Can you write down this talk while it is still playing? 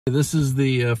This is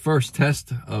the first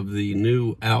test of the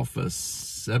new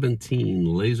Alpha-17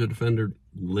 Laser Defender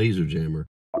laser jammer.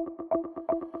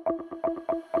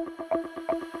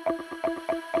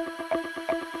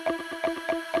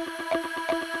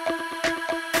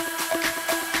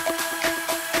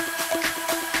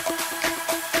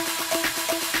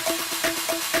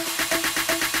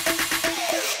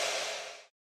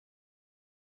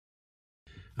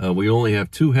 We only have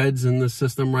 2 heads in this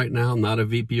system right now, not a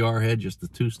VPR head, just the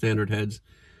 2 standard heads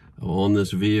on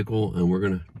this vehicle, and we're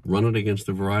going to run it against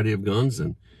a variety of guns,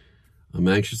 and I'm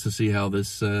anxious to see how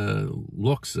this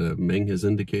looks. Ming has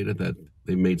indicated that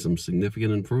they've made some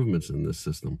significant improvements in this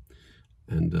system,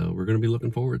 and we're going to be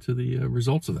looking forward to the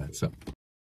results of that. So,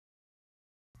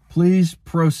 please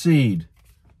proceed.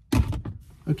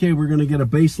 Okay, we're going to get a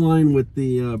baseline with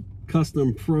the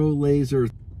Kustom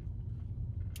Prolaser.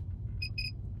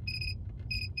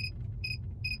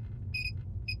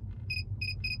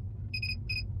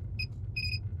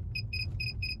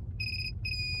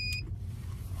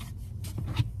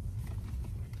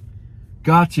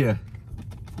 Gotcha.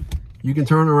 You can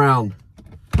turn around.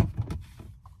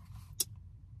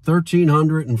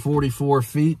 1,344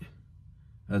 feet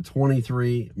at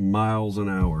 23 miles an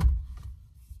hour.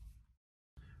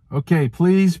 Okay,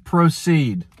 please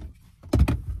proceed.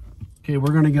 Okay,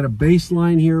 we're going to get a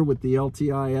baseline here with the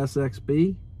LTI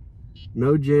SXB.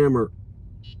 No jammer.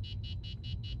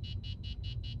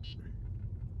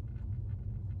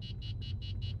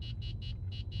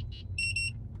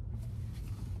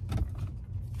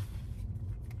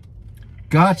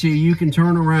 Gotcha, you can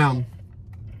turn around.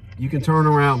 You can turn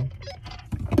around.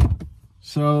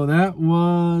 So that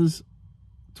was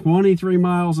 23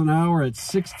 miles an hour at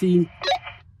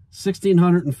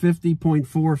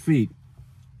 1,650.4 feet.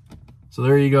 So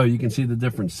there you go. You can see the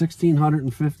difference.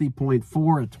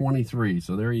 1,650.4 at 23.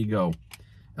 So there you go.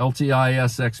 LTI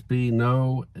SXB,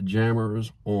 no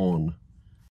jammers on.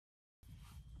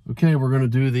 Okay, we're going to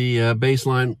do the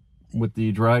baseline with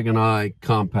the Dragon Eye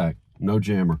Compact. No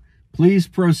jammer. Please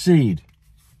proceed.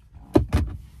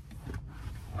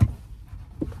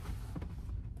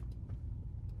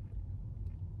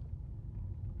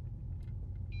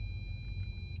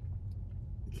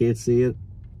 Can't see it.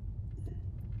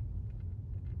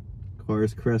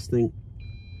 Car's cresting.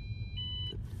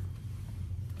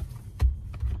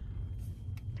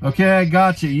 Okay, I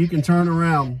got you. You can turn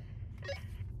around.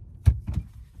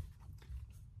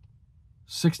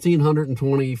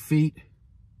 1,620 feet.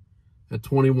 At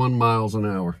 21 miles an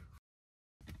hour.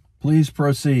 Please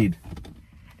proceed.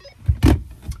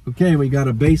 Okay, we got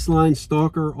a baseline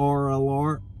Stalker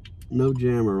RLR, no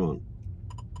jammer on.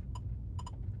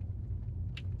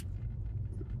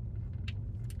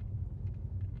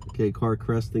 Okay, car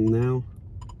cresting now.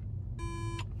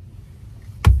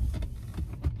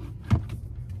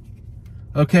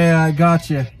 Okay, I got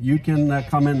you. You can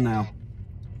come in now.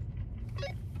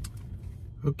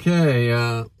 Okay,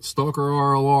 Stalker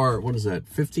RLR, what is that?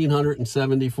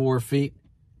 1,574 feet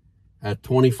at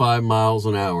 25 miles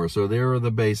an hour. So there are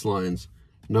the baselines.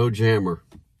 No jammer.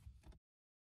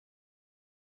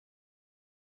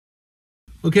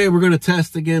 Okay, we're going to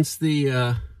test against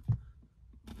the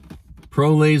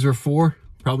Prolaser IV,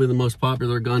 probably the most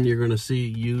popular gun you're going to see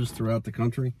used throughout the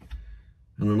country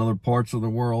and in other parts of the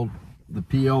world. The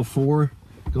PL4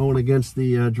 going against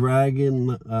the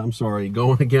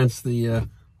going against the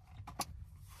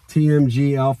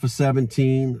TMG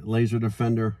Alpha-17 laser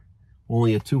defender.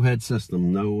 Only a 2-head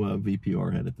system, no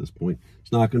VPR head at this point.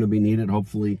 It's not going to be needed,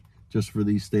 hopefully, just for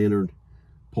these standard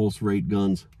pulse rate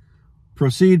guns.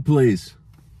 Proceed, please.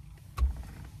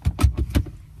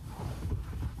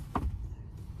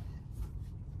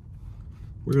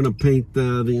 We're going to paint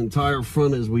the entire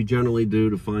front as we generally do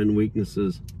to find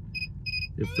weaknesses,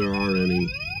 if there are any,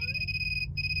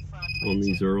 on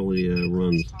these early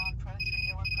runs.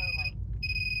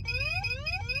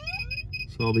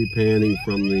 So I'll be panning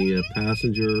from the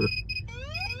passenger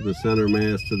to the center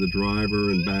mass to the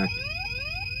driver and back.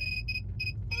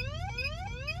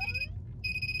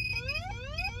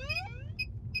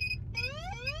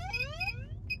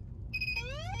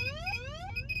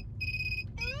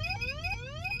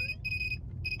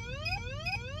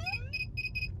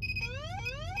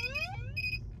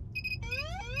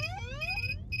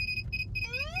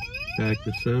 Back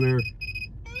to center,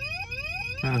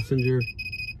 passenger,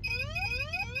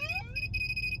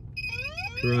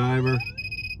 driver,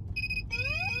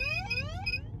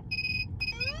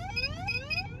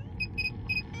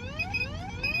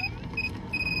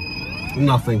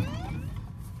 nothing.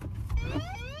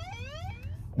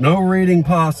 No reading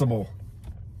possible.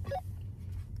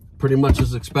 Pretty much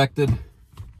as expected.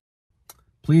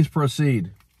 Please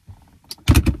proceed.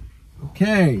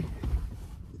 Okay,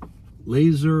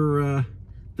 Laser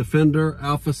Defender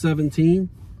Alpha-17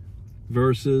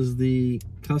 versus the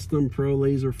Kustom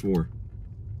Prolaser IV.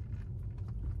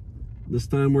 This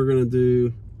time we're going to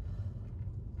do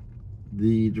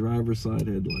the driver's side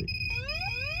headlight.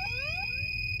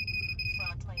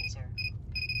 Front laser.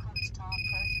 Kustom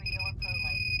Pro 3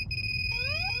 Prolight.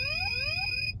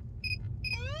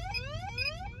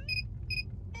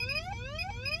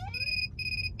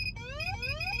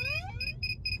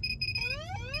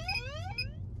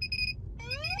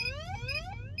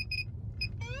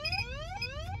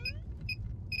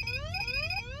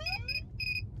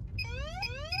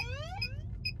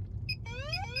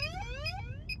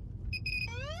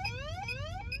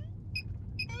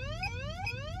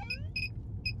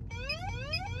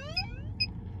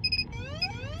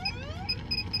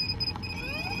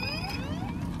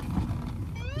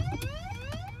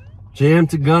 Jammed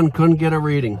to gun, couldn't get a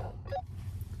reading.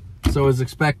 So as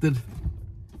expected,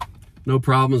 no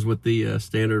problems with the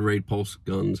standard rate pulse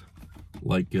guns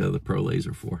like the Prolaser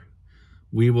IV.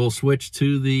 We will switch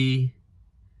to the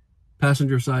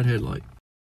passenger side headlight.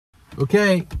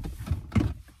 Okay,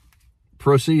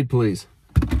 proceed please.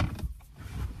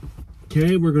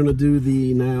 Okay, we're gonna do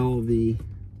the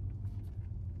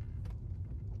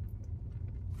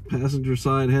passenger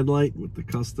side headlight with the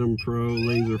Kustom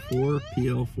Prolaser IV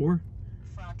PL4.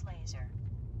 Front laser.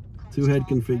 Two head Kustom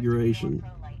configuration. Pro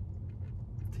 3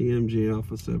 Prolight. TMG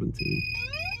Alpha-17.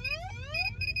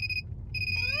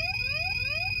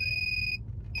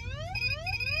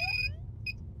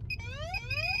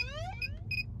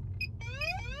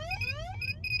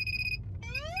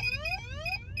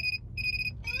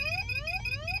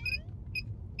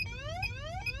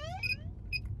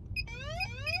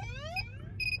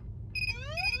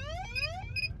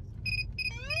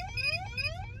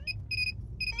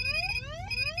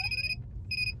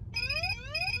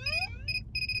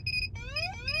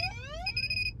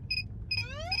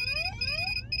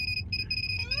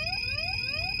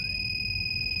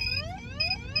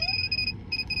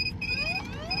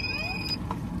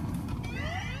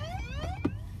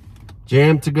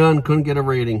 Jammed to gun, couldn't get a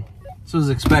rating. So as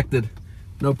expected,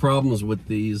 no problems with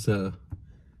these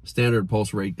standard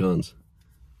pulse rate guns.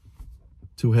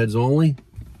 Two heads only.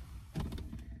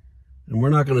 And we're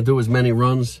not going to do as many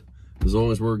runs as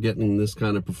long as we're getting this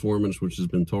kind of performance, which has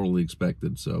been totally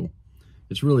expected. So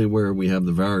it's really where we have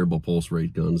the variable pulse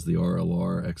rate guns, the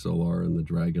RLR, XLR, and the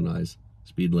Dragon Eyes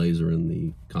speed laser and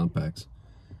the compacts,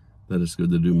 that it's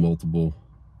good to do multiple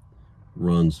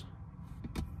runs.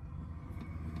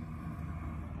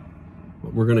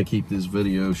 But we're going to keep this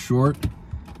video short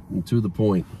and to the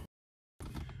point.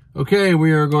 Okay,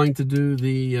 we are going to do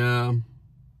the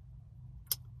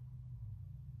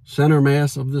center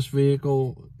mass of this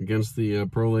vehicle against the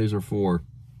Prolaser IV.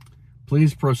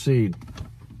 Please proceed.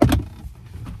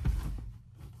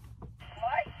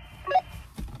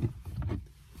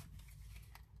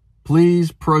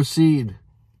 Please proceed.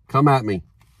 Come at me.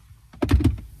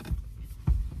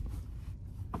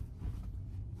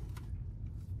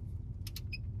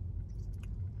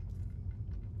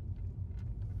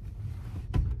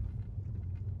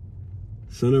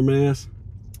 Center mass.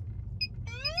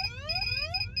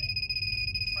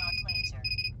 Front laser.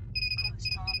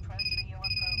 Kustom Pro 3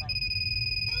 Prolight.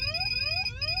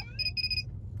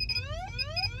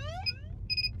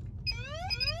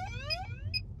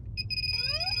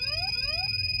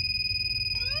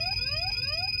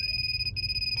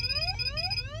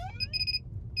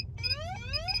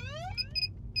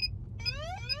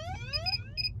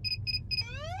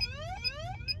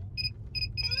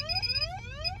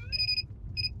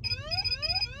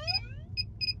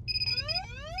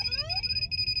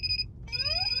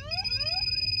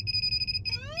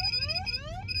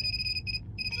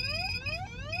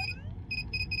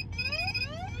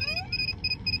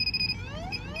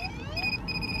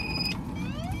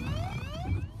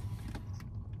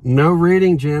 No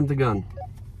reading, jammed the gun.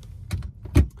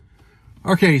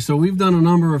 Okay, so we've done a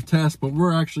number of tests, but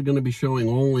we're actually going to be showing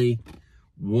only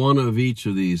one of each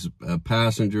of these,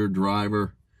 passenger,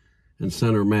 driver, and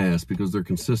center mass, because they're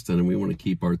consistent and we want to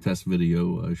keep our test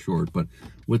video short. But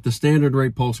with the standard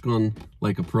rate pulse gun,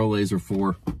 like a Prolaser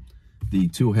IV, the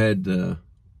two head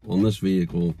on this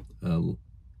vehicle,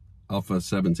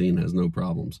 Alpha-17, has no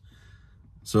problems.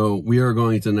 So we are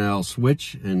going to now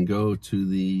switch and go to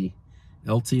the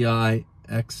LTI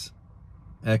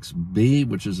SXB,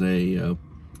 which is a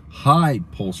high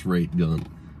pulse rate gun.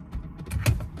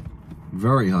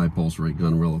 Very high pulse rate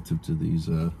gun relative to these,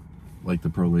 like the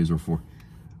Prolaser IV.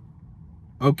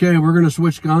 Okay, we're going to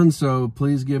switch guns, so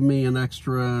please give me an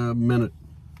extra minute.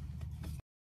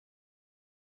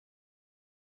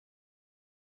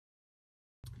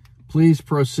 Please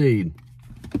proceed.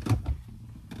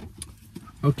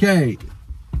 Okay,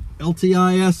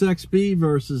 LTI SXB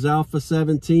versus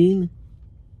Alpha-17.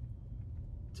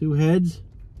 2 heads.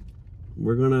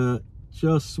 We're gonna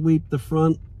just sweep the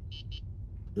front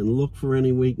and look for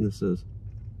any weaknesses.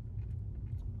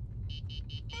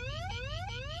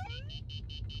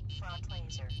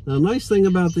 Now, nice thing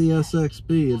about the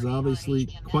SXB is obviously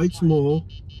quite small,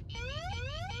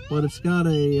 but it's got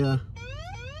a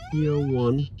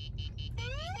E01.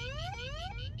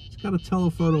 It's got a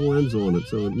telephoto lens on it,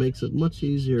 so it makes it much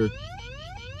easier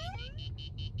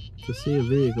to see a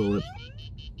vehicle at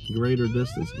greater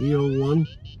distance. E01,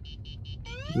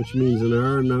 which means an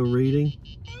error, no reading.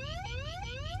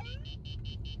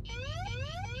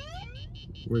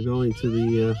 We're going to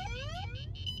the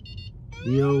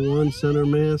E01 center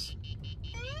mass,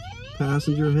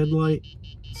 passenger headlight,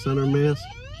 center mass,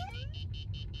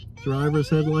 driver's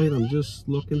headlight. I'm just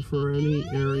looking for any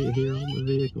area here on the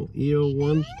vehicle.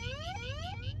 E01,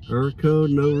 error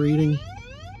code, no reading.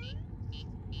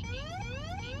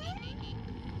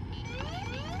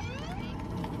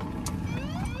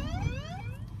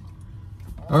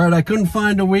 All right, I couldn't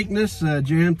find a weakness,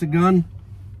 jammed the gun.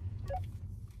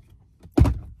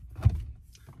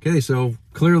 Okay, so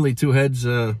clearly 2 heads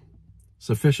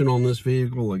sufficient on this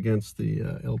vehicle against the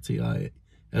LTI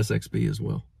SXB as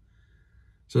well.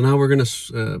 So now we're going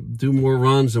to do more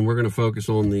runs, and we're going to focus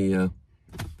on the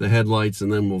headlights,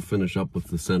 and then we'll finish up with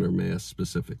the center mass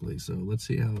specifically. So let's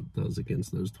see how it does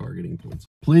against those targeting points.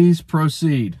 Please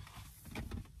proceed.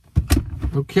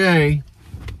 Okay,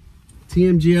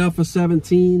 TMG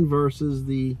Alpha-17 versus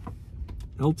the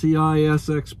LTI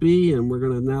SXB, and we're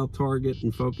going to now target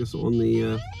and focus on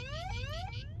the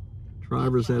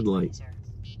driver's headlight.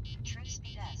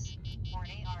 Truspeed S or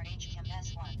a-17.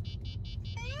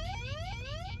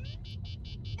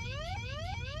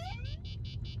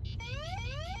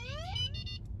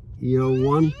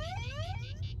 E01.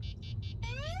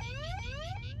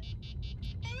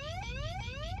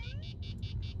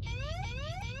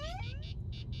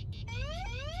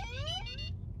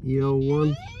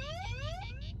 E01.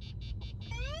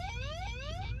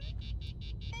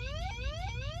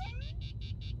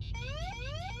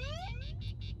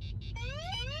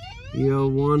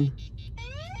 E01.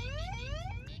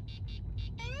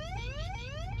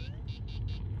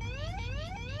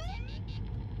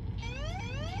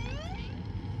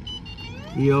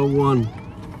 E01.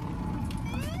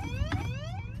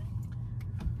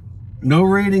 No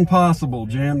reading possible.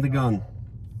 Jam the gun.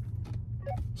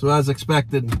 So as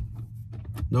expected,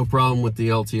 no problem with the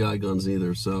LTI guns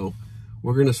either. So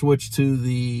we're going to switch to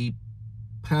the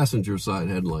passenger side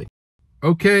headlight.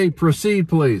 Okay, proceed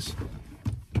please.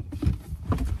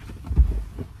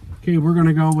 Okay, we're going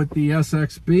to go with the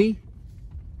SXB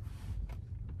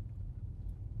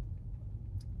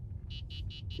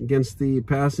against the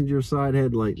passenger side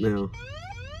headlight now.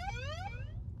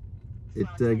 It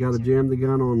got to jam the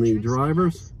gun on the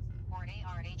drivers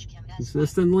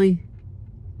consistently.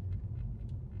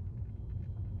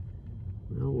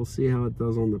 Well, we'll see how it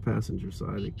does on the passenger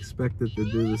side. Expect it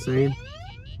to do the same.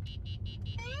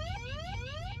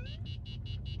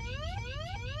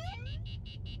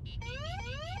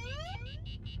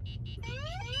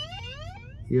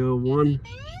 E01.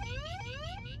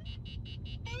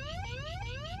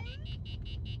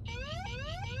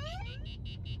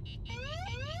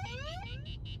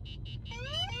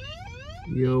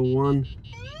 E01.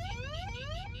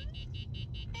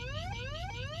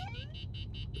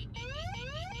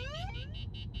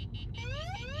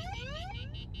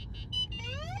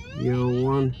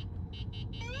 E01.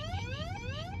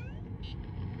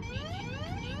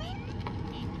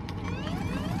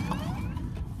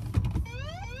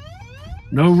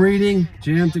 No reading,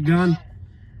 jammed the gun.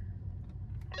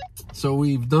 So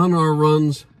we've done our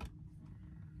runs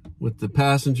with the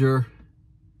passenger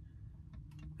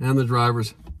and the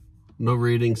drivers. No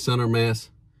reading, center mass.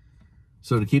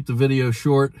 So to keep the video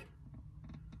short,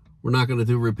 we're not going to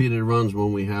do repeated runs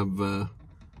when we have the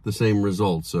same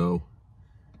result. So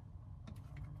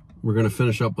we're going to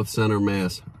finish up with center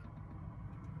mass.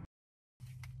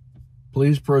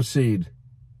 Please proceed.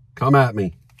 Come at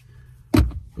me.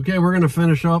 Okay, we're going to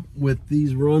finish up with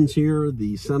these runs here,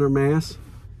 the center mass,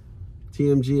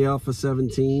 TMG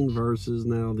Alpha-17 versus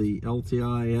now the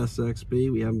LTI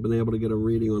SXB. We haven't been able to get a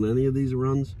reading on any of these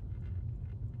runs.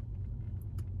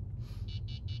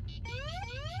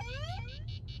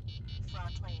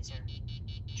 Front laser.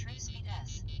 Truspeed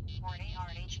S or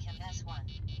a-17.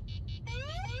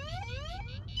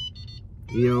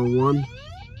 E01.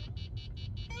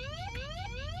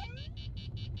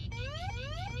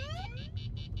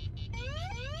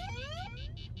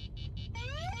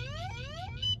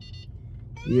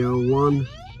 a-01,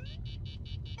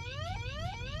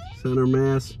 center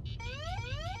mass,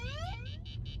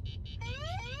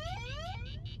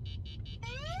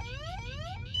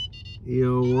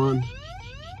 a-01,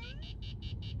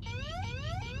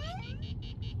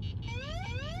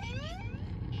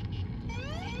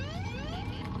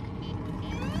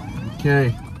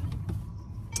 okay,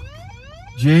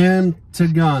 jam to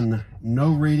gun,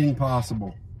 no reading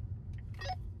possible.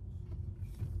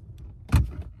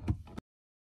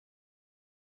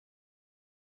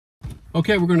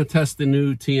 Okay, we're going to test the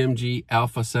new TMG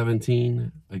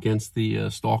Alpha-17 against the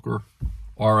Stalker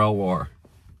RLR.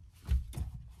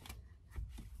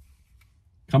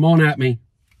 Come on at me.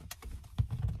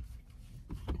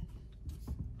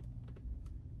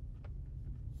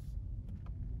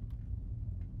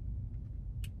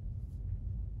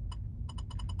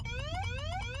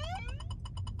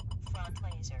 Front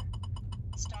laser.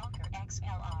 Stalker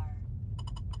XLR.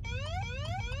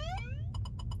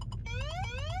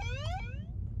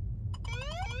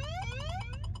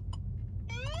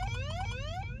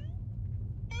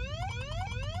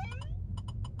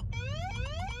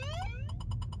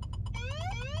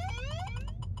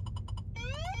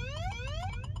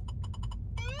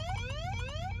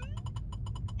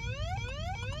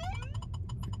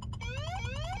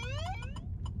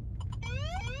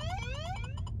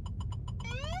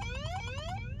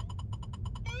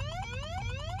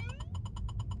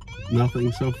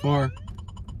 Nothing so far.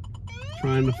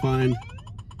 Trying to find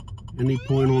any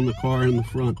point on the car in the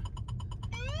front.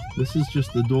 This is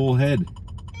just the dual head.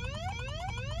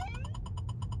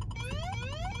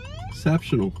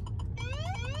 Exceptional.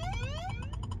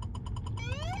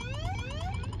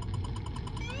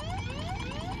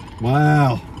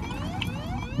 Wow.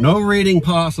 No reading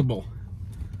possible.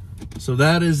 So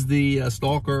that is the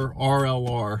Stalker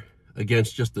RLR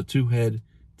against just the two-head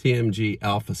TMG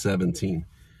Alpha-17.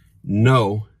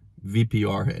 No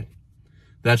VPR head.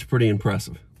 That's pretty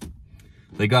impressive.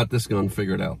 They got this gun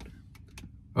figured out.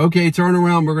 Okay, turn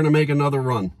around. We're going to make another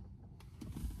run.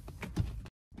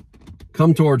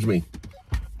 Come towards me.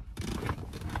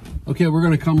 Okay, we're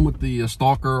going to come with the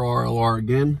Stalker RLR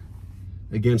again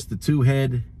against the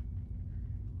two-head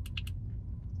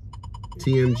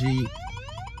TMG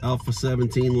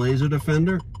Alpha-17 laser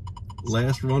defender.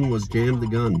 Last run was jam the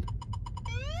gun.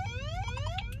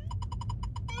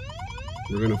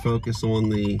 We're going to focus on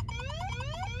the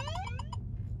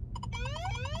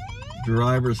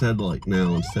driver's headlight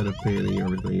now instead of panning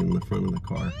everything in the front of the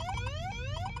car.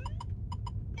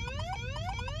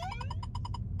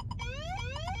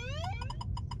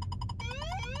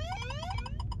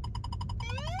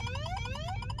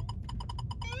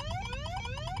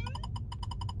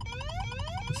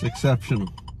 It's exceptional.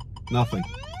 Nothing.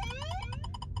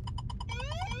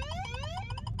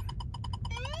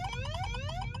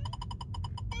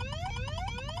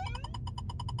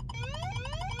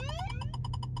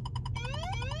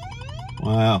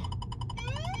 Wow.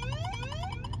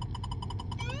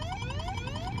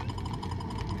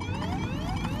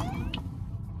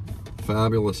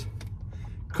 Fabulous.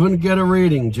 Couldn't get a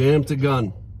reading, jammed to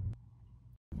gun.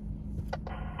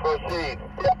 Proceed.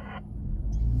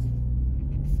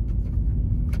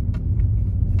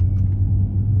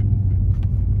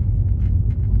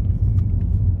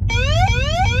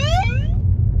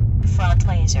 Front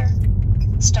laser.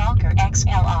 Stalker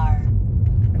XLR.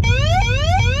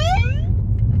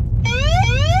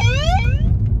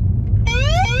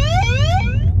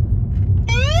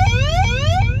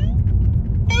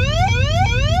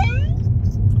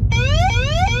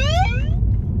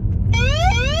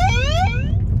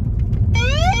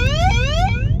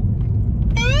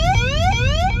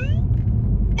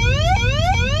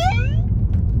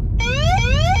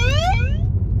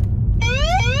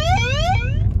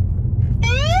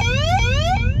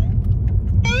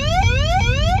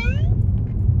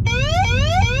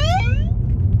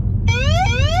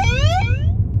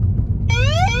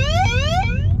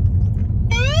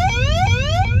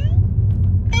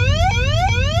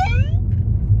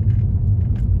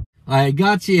 I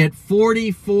got you at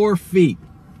 44 feet.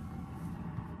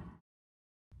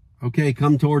 Okay,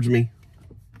 come towards me.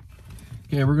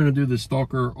 Okay, we're going to do the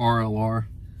Stalker RLR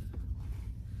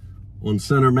on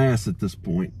center mass at this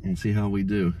point and see how we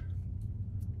do.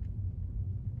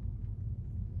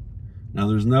 Now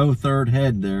there's no third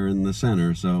head there in the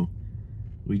center, so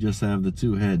we just have the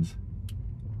two heads.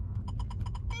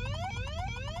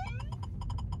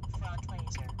 Front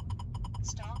laser.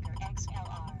 Stalker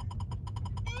XLR.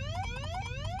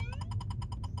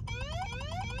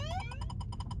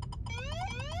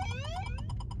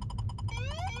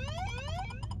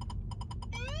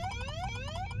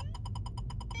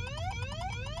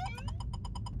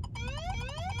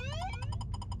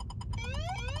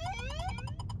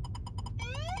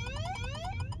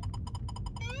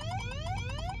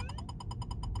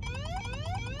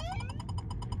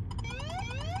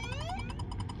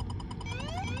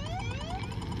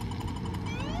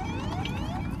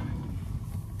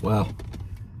 Wow.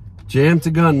 Jam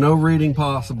to gun, no reading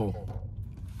possible.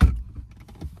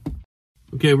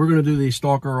 Okay, we're going to do the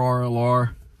Stalker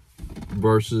RLR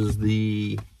versus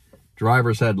the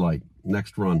driver's headlight.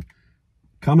 Next run.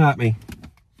 Come at me.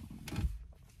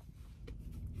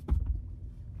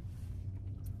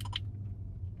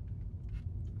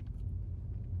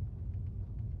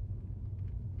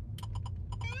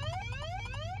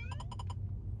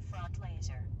 Front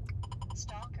laser.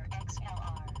 Stalker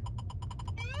XLR.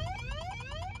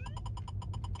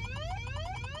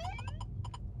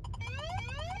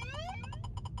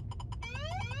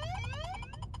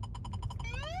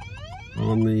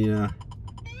 On the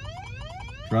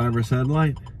driver's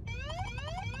headlight.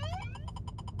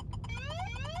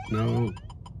 No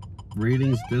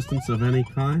readings, distance of any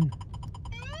kind.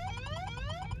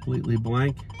 Completely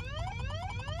blank.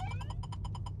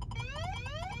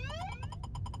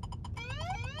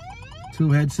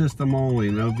 Two head system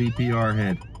only, no VPR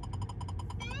head.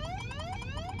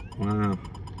 Wow.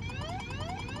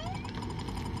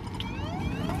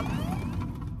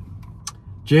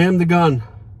 Jam the gun.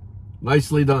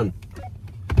 Nicely done.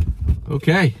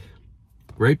 Okay.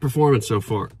 Great performance so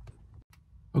far.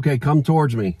 Okay, come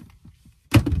towards me.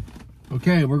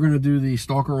 Okay, we're going to do the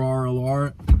Stalker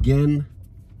RLR again.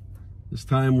 This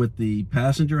time with the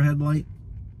passenger headlight.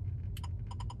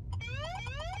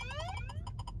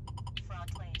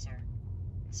 Front laser.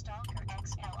 Stalker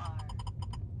XLR.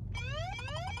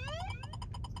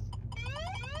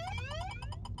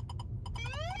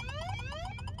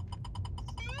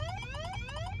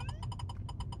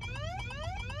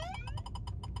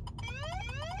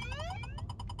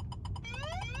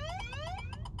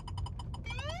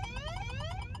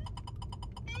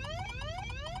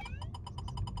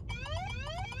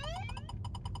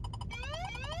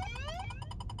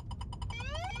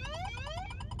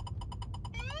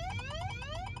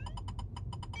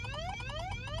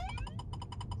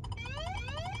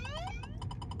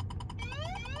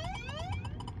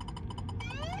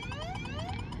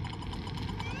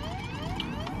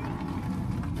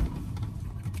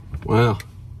 Wow.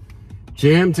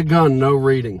 Jam to gun, no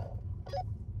reading.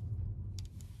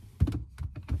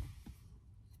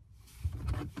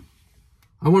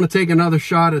 I want to take another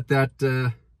shot at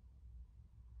that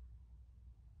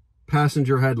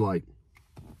passenger headlight.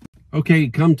 Okay,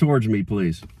 come towards me,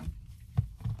 please.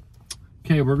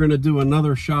 Okay, we're going to do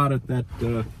another shot at that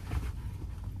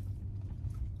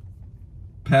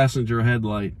passenger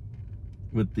headlight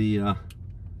with the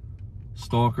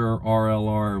Stalker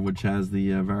RLR, which has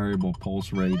the variable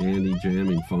pulse rate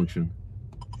anti-jamming function.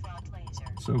 Front laser.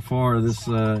 So far, this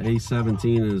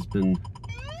A17 has been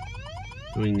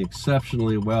doing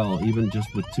exceptionally well, even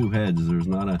just with two heads. There's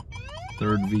not a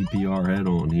third VPR head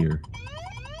on here.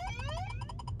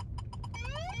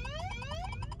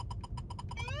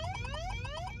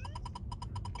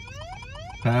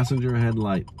 Passenger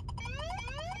headlight.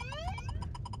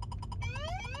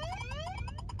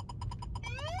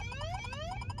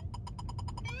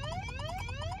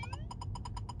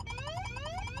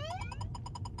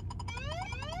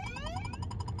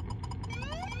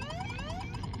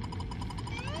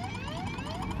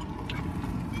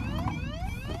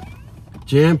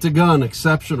 Jam to gun,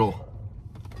 exceptional.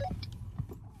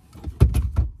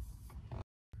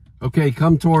 Okay,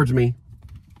 come towards me.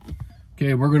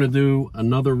 Okay, we're going to do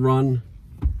another run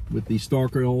with the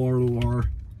Stalker RLR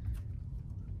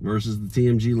versus the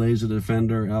TMG Laser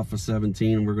Defender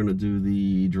Alpha-17. We're going to do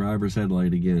the driver's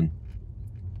headlight again.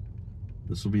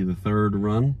 This will be the third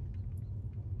run.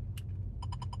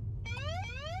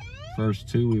 First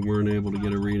two, we weren't able to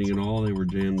get a reading at all. They were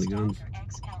jammed the guns. Stalker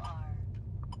XLR.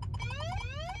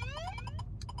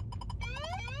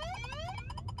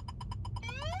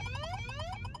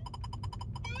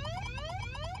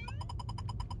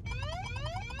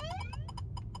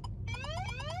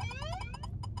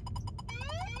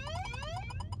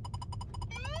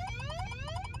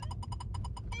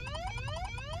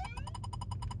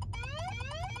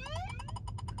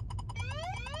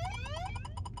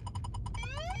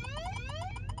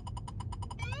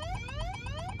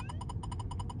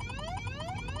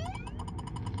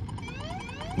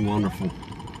 Wonderful.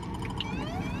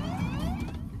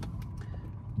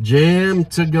 Jam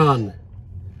to gun.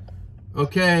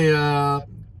 Okay,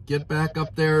 get back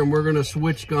up there and we're going to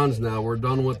switch guns now. We're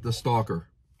done with the Stalker.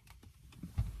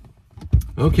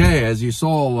 Okay, as you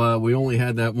saw, we only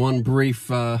had that one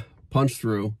brief punch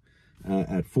through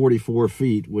at 44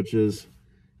 feet, which is,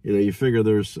 you know, you figure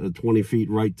there's 20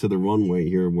 feet right to the runway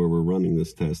here where we're running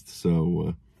this test.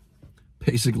 So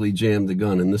basically jammed the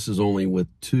gun, and this is only with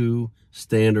two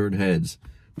standard heads,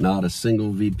 not a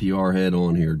single VPR head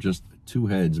on here, just two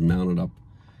heads mounted up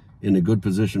in a good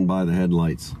position by the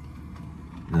headlights.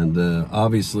 And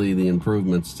obviously the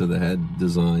improvements to the head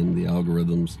design, the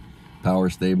algorithms, power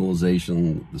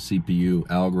stabilization, the CPU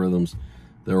algorithms,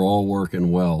 they're all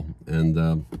working well, and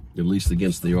at least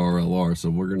against the RLR. So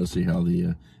we're going to see how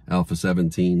the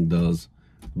Alpha-17 does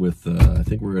with, I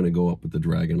think we're going to go up with the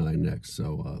Dragon Eye next.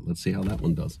 So let's see how that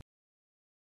one does.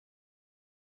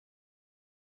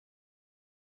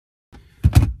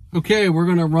 Okay, we're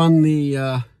going to run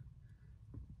the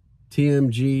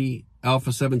TMG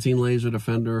Alpha-17 Laser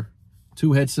Defender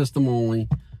 2-head system only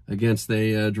against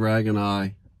a Dragon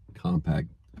Eye compact.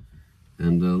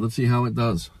 And let's see how it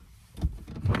does.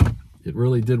 It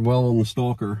really did well on the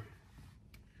Stalker.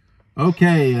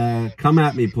 Okay, come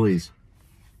at me, please.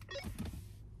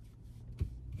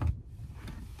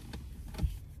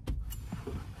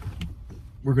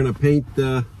 We're going to paint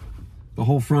the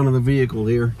whole front of the vehicle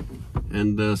here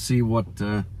and see what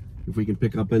if we can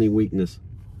pick up any weakness.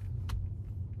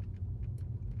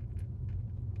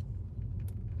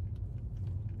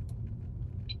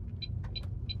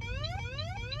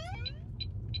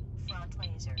 Front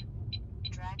laser.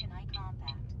 Dragon Eye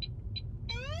compact.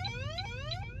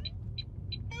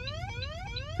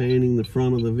 Painting the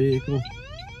front of the vehicle.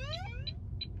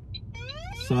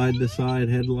 Side to side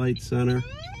headlight center.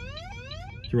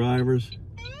 Drivers.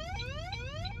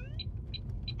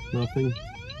 Nothing.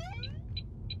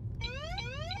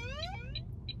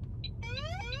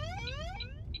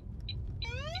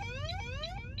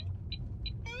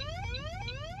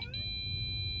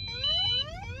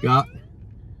 Got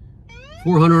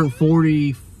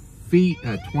 440 feet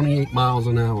at 28 miles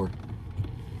an hour.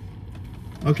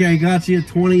 Okay, got you at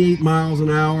 28 miles an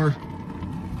hour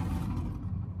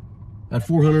at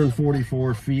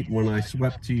 444 feet when I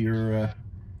swept to your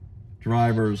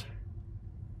driver's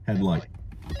headlight.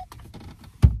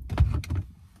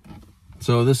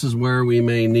 So this is where we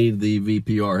may need the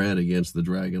VPR head against the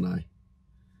Dragon Eye.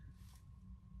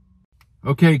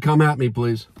 Okay, come at me,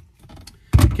 please.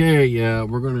 Okay,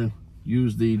 we're going to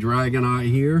use the Dragon Eye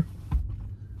here.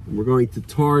 And we're going to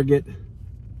target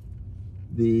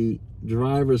the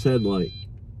driver's headlight.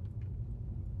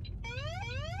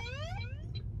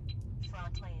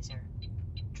 Front laser.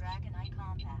 Dragon Eye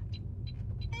compact.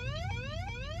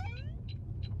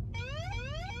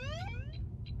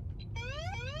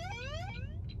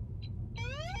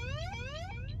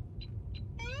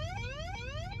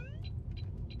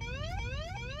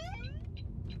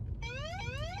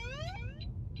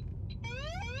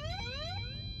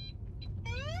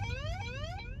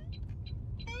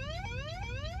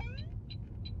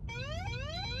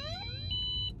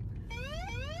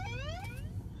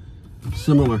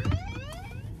 Similar.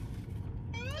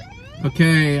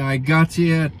 Okay, I got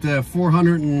you at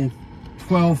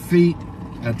 412 feet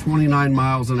at 29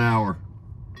 miles an hour.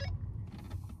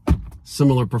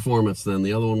 Similar performance then.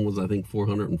 The other one was, I think,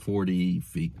 440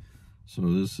 feet. So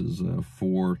this is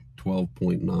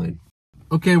 412.9.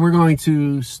 Okay, we're going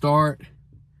to start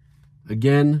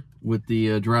again with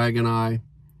the Dragon Eye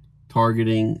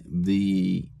targeting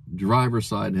the driver's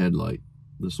side headlight.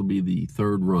 This will be the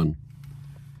third run.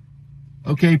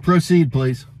 Okay, proceed,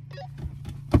 please.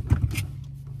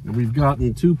 And we've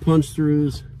gotten 2 punch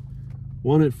throughs,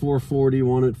 one at 440,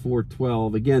 one at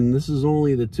 412. Again, this is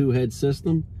only the 2-head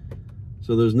system,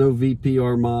 so there's no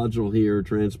VPR module here,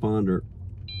 transponder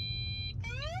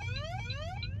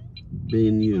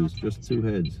being used, just 2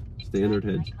 heads, standard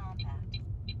heads.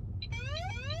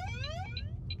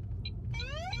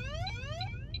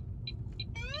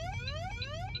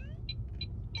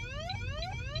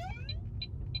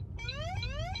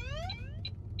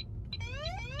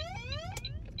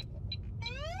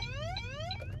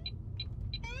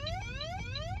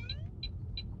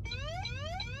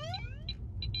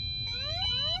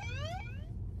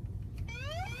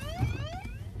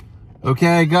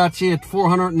 Okay, I got you at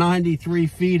 493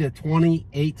 feet at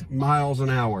 28 miles an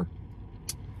hour.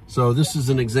 So this is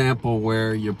an example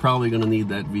where you're probably going to need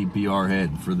that VPR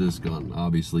head for this gun,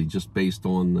 obviously, just based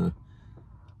on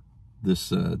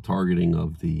this targeting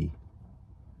of the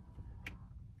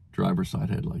driver's side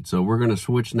headlight. So we're going to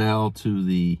switch now to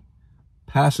the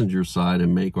passenger side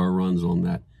and make our runs on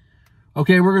that.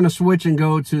 Okay, we're going to switch and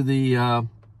go to the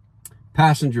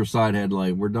passenger side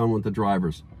headlight. We're done with the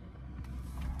drivers.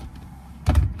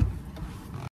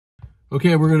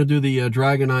 Okay, we're going to do the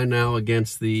Dragon Eye now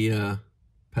against the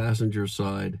passenger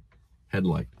side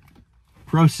headlight.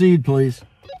 Proceed, please.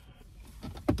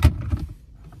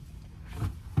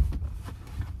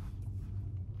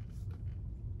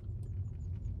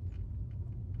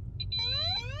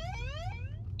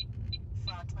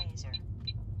 Front laser.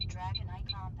 Dragon Eye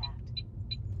compact.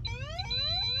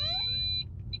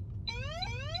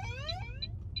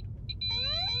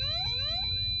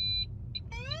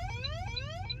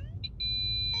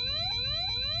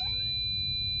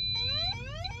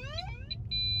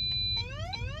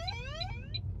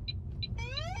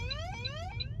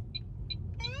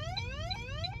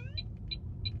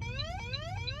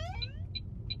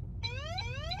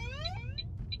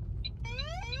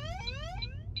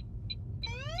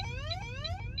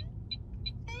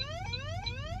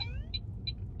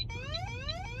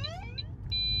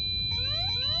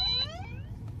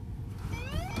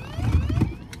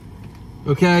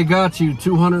 Okay, I got you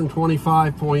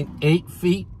 225.8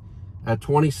 feet at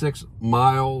 26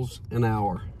 miles an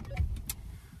hour.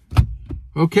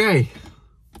 Okay,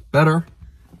 better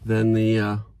than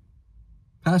the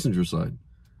passenger side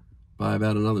by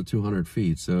about another 200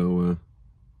 feet. So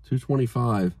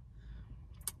 225.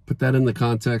 Put that in the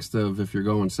context of if you're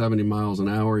going 70 miles an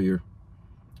hour, you're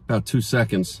about 2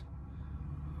 seconds.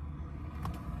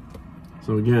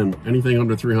 So again, anything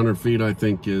under 300 feet, I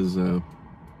think, is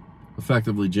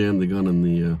effectively jammed the gun in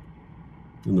the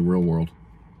real world,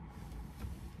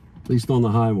 at least on the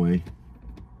highway.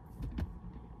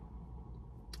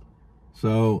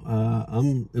 So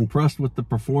I'm impressed with the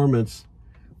performance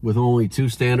with only 2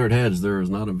 standard heads. There is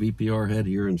not a VPR head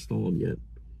here installed yet.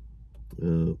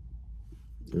 And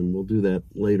we'll do that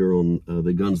later on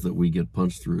the guns that we get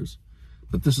punch throughs.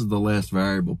 But this is the last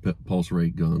variable pulse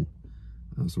rate gun.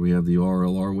 So we have the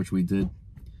RLR, which we did.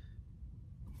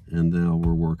 And now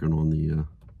we're working on the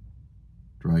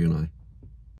Dragon Eye.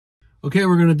 Okay,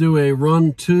 we're going to do a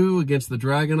run 2 against the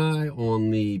Dragon Eye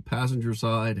on the passenger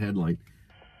side headlight.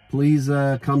 Please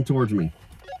come towards me.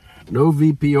 No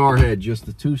VPR head, just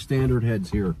the 2 standard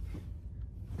heads here.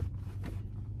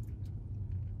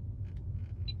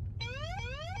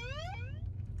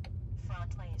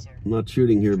 Front laser. I'm not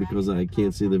shooting here because I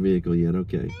can't see the vehicle yet.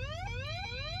 Okay.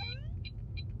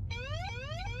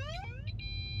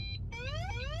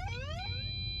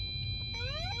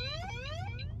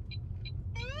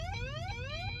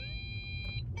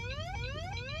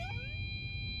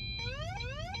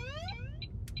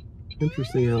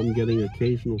 Interesting how I'm getting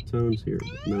occasional tones here,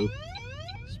 but no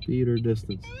speed or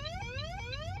distance.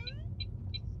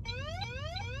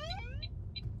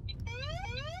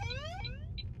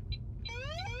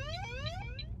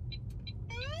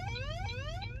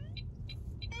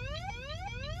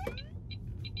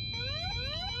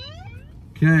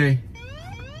 Okay,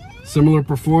 similar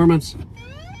performance.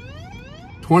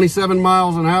 27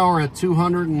 miles an hour at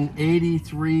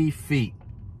 283 feet.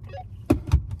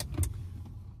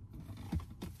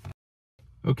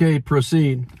 Okay,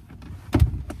 proceed.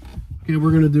 Okay, we're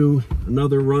going to do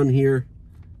another run here.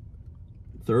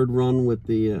 3rd run with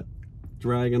the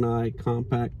Dragon Eye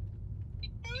compact.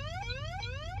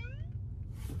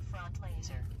 Front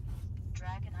laser.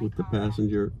 Dragon Eye With the compact.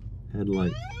 passenger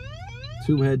headlight.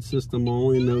 2 head system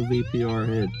only, no VPR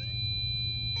head.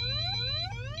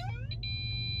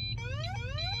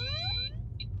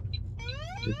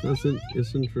 It doesn't,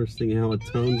 it's interesting how it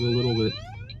tones a little bit,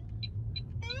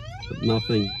 but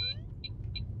nothing.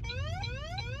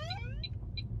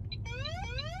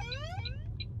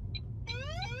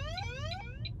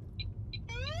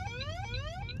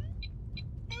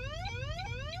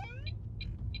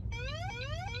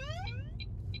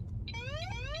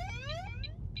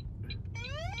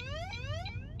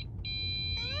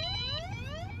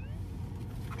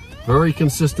 Very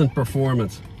consistent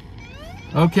performance.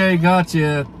 Okay, got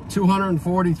you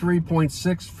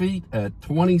 243.6 feet at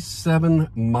 27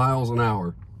 miles an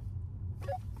hour.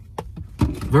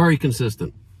 Very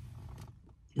consistent.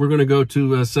 We're going to go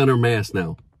to center mass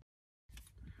now.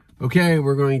 Okay,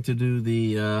 we're going to do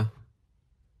the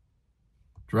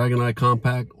Dragon Eye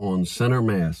compact on center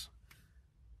mass.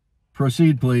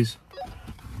 Proceed, please.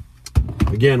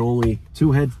 Again, only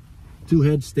two head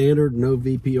standard, no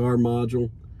VPR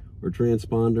module or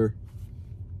transponder.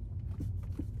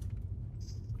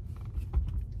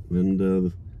 And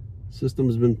the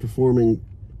system's been performing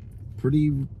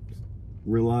pretty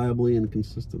reliably and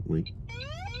consistently.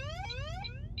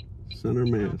 Center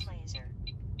mass. Laser.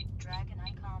 Dragon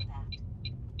Eye compact.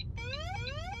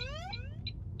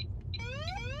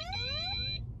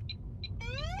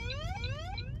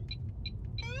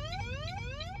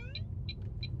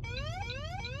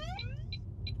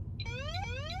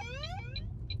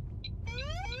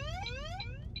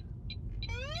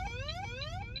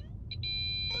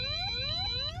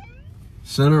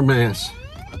 Center mass.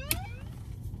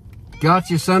 Got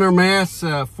you center mass,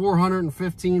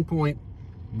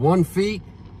 415.1 feet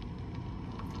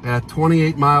at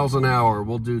 28 miles an hour.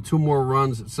 We'll do 2 more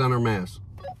runs at center mass.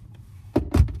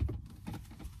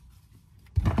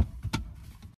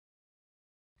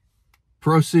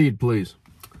 Proceed, please.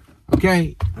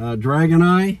 Okay, Dragon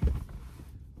Eye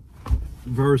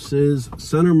versus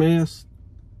center mass,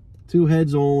 2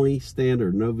 heads only,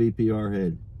 standard, no VPR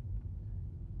head.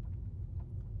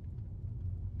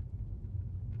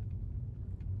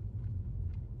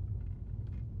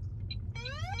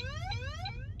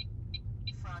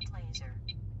 Front laser.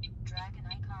 Dragon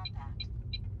Eye compact.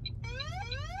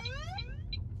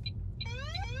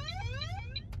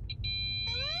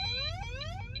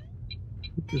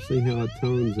 Interesting how it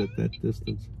tones at that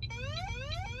distance.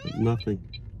 but nothing.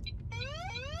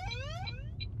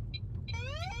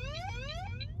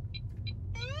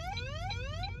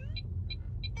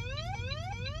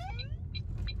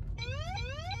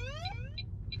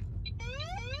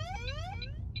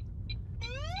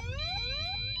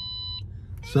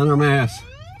 Center mass.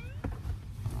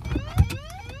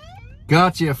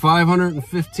 Got you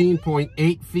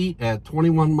 515.8 feet at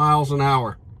 21 miles an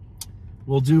hour.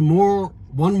 We'll do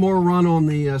one more run on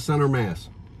the center mass.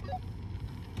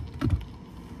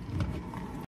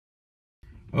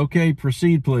 Okay,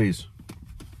 proceed please.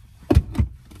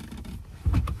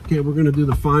 Okay, we're gonna do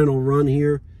the final run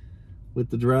here with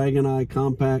the Dragon Eye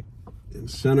compact and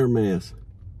center mass.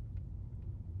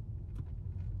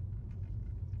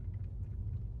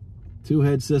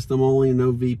 2-head system only,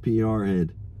 no VPR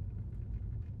head.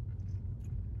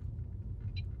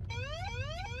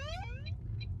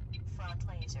 Front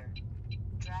laser.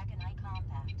 Dragon Eye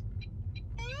compact.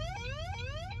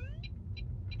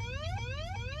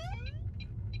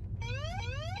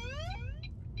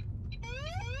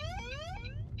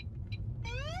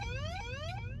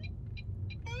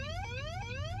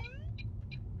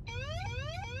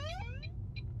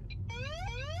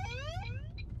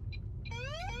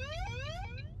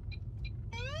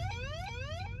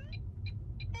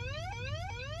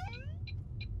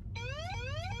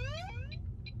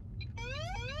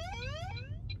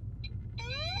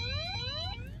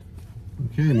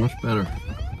 Okay, much better.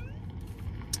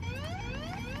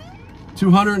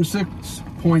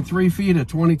 206.3 feet at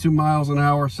 22 miles an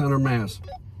hour, center mass.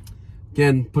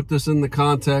 Again, put this in the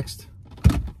context.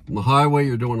 On the highway,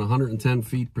 you're doing 110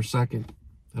 feet per second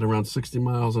at around 60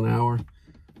 miles an hour.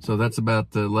 So that's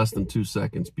about less than 2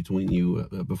 seconds between you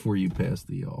before you pass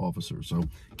the officer. So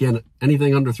again,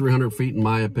 anything under 300 feet, in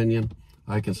my opinion,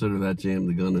 I consider that jam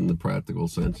the gun in the practical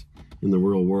sense in the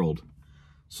real world.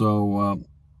 So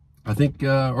I think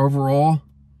overall,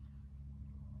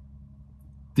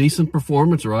 decent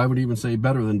performance, or I would even say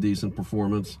better than decent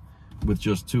performance with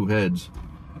just 2 heads.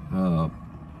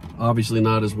 Obviously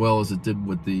not as well as it did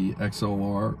with the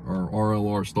XLR or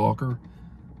RLR Stalker.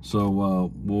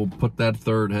 So we'll put that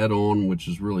 3rd head on, which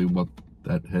is really what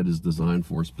that head is designed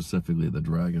for, specifically the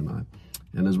Dragon Eye.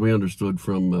 And as we understood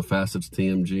from Facets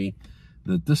TMG,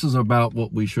 that this is about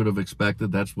what we should have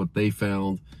expected. That's what they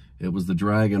found. It was the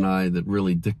Dragon Eye that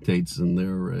really dictates in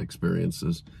their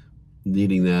experiences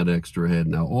needing that extra head.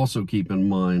 Now, also keep in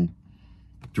mind,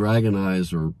 Dragon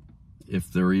Eyes are,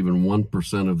 if they're even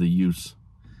 1% of the use.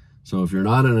 So if you're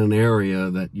not in an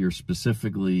area that you're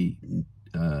specifically,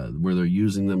 where they're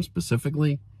using them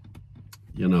specifically,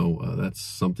 you know, that's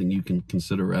something you can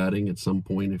consider adding at some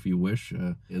point if you wish.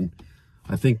 And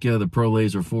I think the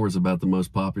Prolaser IV is about the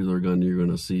most popular gun you're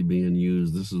going to see being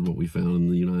used. This is what we found in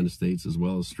the United States as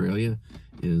well as Australia,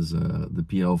 is the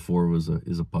PL4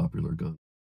 is a popular gun.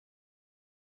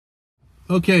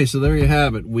 Okay, so there you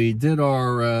have it. We did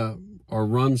our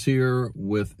runs here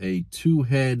with a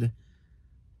 2-head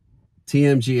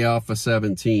TMG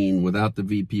Alpha-17 without the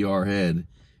VPR head.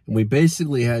 And we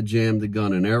basically had jammed the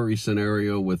gun in every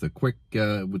scenario with a quick,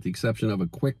 with the exception of a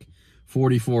quick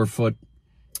 44-foot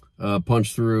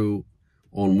punch through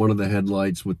on one of the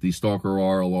headlights with the Stalker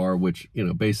RLR, which, you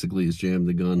know, basically is jammed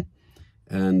the gun.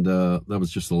 And that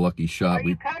was just a lucky shot. Are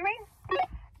you coming?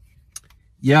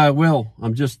 Yeah, I will.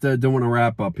 I'm just doing a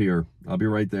wrap up here. I'll be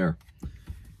right there.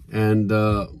 And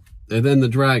then the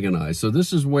Dragon Eye. So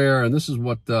this is where, and this is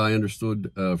what I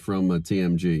understood from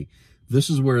TMG. This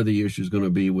is where the issue is going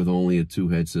to be with only a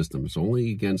 2-head system. It's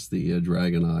only against the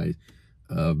Dragon Eye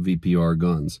VPR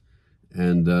guns.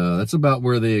 And that's about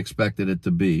where they expected it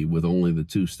to be, with only the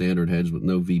 2 standard heads with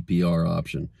no VPR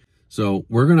option. So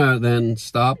we're going to then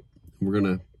stop. We're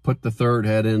going to put the 3rd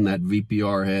head in, that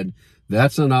VPR head.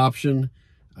 That's an option.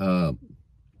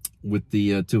 With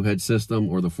the 2-head system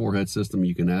or the 4-head system,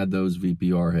 you can add those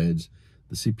VPR heads.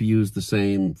 The CPU is the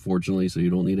same, fortunately, so you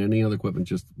don't need any other equipment,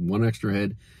 just 1 extra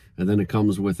head. And then it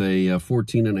comes with a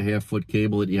 14.5-foot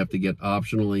cable that you have to get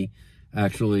optionally,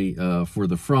 actually, for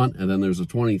the front. And then there's a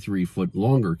 23-foot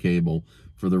longer cable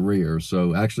for the rear.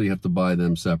 So actually you have to buy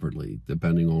them separately,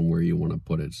 depending on where you want to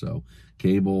put it. So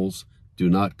cables do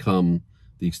not come.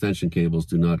 The extension cables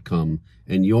do not come,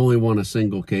 and you only want a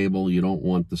single cable. You don't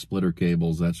want the splitter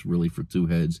cables. That's really for 2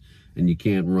 heads, and you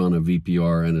can't run a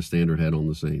VPR and a standard head on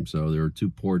the same. So there are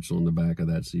 2 ports on the back of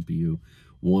that CPU,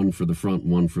 1 for the front,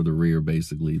 1 for the rear,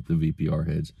 basically the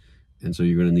VPR heads. And so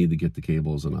you're going to need to get the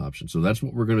cable as an option. So that's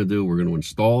what we're going to do. We're going to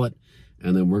install it,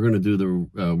 and then we're going to do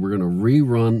the we're going to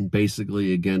rerun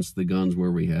basically against the guns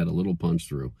where we had a little punch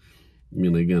through. I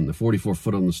mean, again, the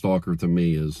 44-foot on the Stalker to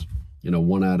me is, you know,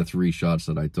 1 out of 3 shots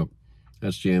that I took.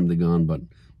 That's jammed the gun, but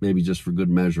maybe just for good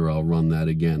measure, I'll run that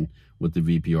again with the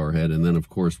VPR head. And then, of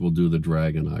course, we'll do the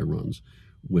drag and eye runs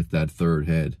with that third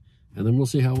head. And then we'll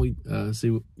see how we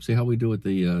see how we do with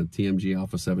the TMG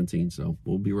Alpha-17. So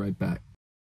we'll be right back.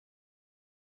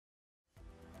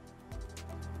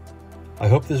 I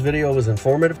hope this video was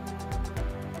informative.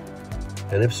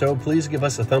 And if so, please give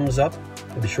us a thumbs up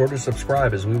and be sure to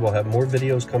subscribe, as we will have more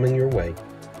videos coming your way.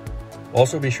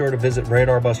 Also, be sure to visit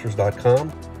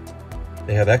radarbusters.com.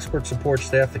 They have expert support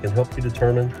staff that can help you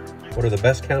determine what are the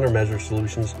best countermeasure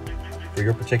solutions for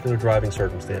your particular driving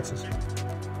circumstances.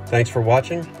 Thanks for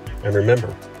watching, and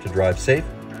remember to drive safe,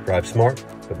 drive smart,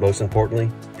 but most importantly,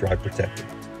 drive protected.